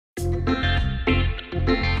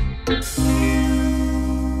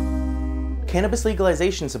Cannabis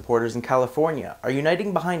legalization supporters in California are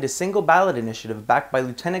uniting behind a single ballot initiative backed by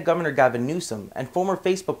Lieutenant Governor Gavin Newsom and former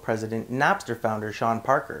Facebook president Napster founder Sean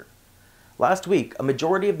Parker. Last week, a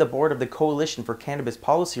majority of the board of the Coalition for Cannabis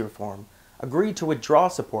Policy Reform agreed to withdraw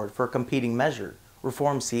support for a competing measure,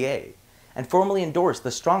 Reform CA, and formally endorsed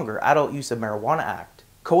the stronger Adult Use of Marijuana Act.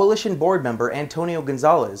 Coalition board member Antonio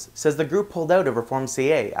Gonzalez says the group pulled out of Reform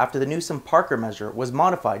CA after the Newsom-Parker measure was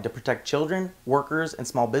modified to protect children, workers, and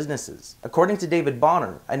small businesses. According to David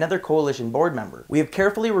Bonner, another coalition board member, we have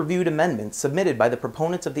carefully reviewed amendments submitted by the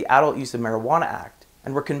proponents of the Adult Use of Marijuana Act,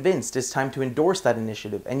 and we're convinced it's time to endorse that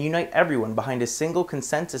initiative and unite everyone behind a single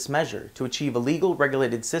consensus measure to achieve a legal,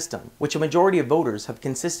 regulated system, which a majority of voters have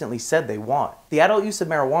consistently said they want. The Adult Use of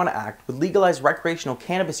Marijuana Act would legalize recreational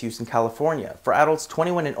cannabis use in California for adults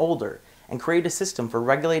 21 and older and create a system for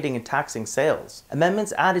regulating and taxing sales.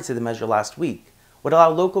 Amendments added to the measure last week would allow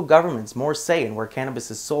local governments more say in where cannabis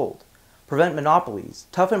is sold, prevent monopolies,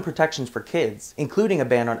 toughen protections for kids, including a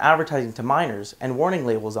ban on advertising to minors and warning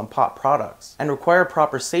labels on pot products, and require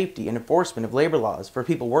proper safety and enforcement of labor laws for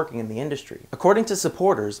people working in the industry. According to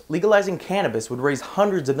supporters, legalizing cannabis would raise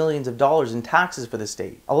hundreds of millions of dollars in taxes for the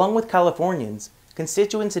state. Along with Californians,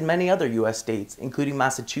 constituents in many other U.S. states, including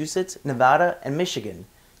Massachusetts, Nevada, and Michigan,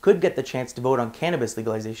 could get the chance to vote on cannabis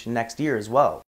legalization next year as well.